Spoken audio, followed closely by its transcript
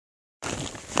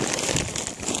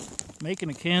Making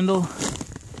a candle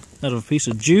out of a piece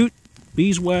of jute,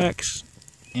 beeswax,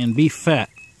 and beef fat.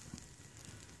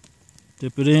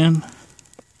 Dip it in,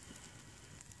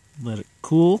 let it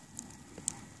cool.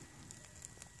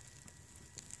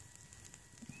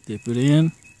 Dip it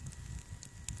in,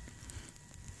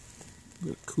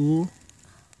 let it cool.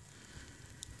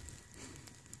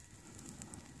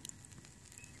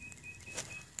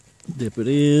 Dip it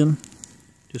in.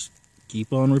 Just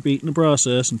keep on repeating the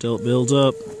process until it builds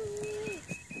up.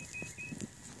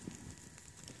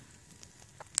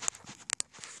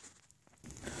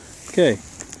 Okay,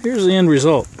 here's the end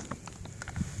result.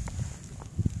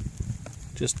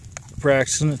 Just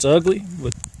practicing. It's ugly,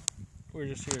 but we're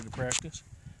just here to practice.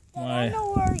 I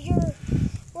know where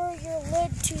your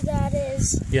lid to that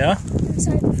is. Yeah?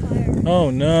 Inside the fire. Oh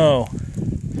no.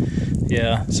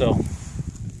 Yeah, so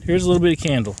here's a little bit of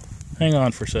candle. Hang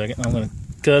on for a second. I'm going to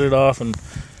cut it off and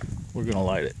we're going to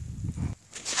light it.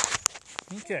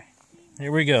 Okay,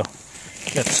 here we go.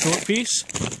 Got the short piece,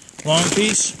 long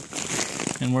piece,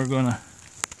 and we're going to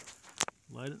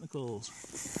light it in the coals.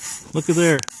 Look at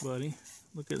there, buddy.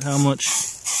 Look at how much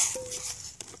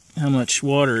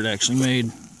water it actually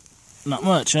made. Not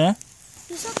much, huh?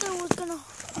 You said there was going to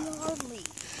be hardly.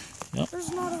 Yep.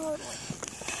 There's not a hardly.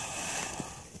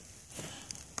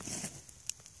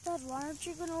 Dad, why aren't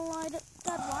you going to light it?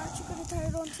 Dad, why aren't you going to tie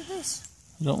it onto this?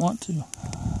 I don't want to.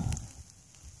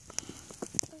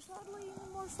 There's hardly any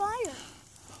more fire.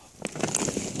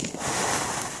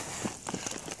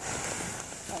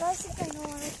 But I think I know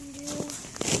what I can do.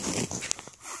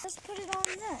 Just put it on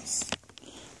this.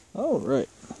 All right.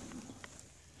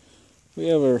 We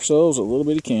have ourselves a little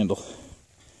bitty candle.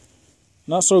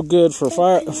 Not so good for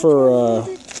fire.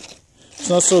 It's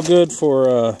not so good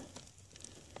for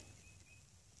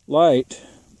light,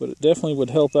 but it definitely would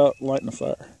help out lighting a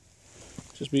fire.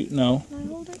 Just be not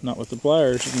with the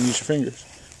pliers. You can use your fingers.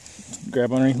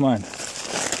 Grab underneath mine.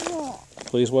 No.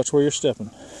 Please watch where you're stepping.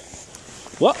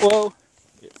 Whoa!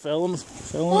 It fell in the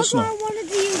snow. I wanted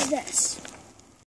to use this.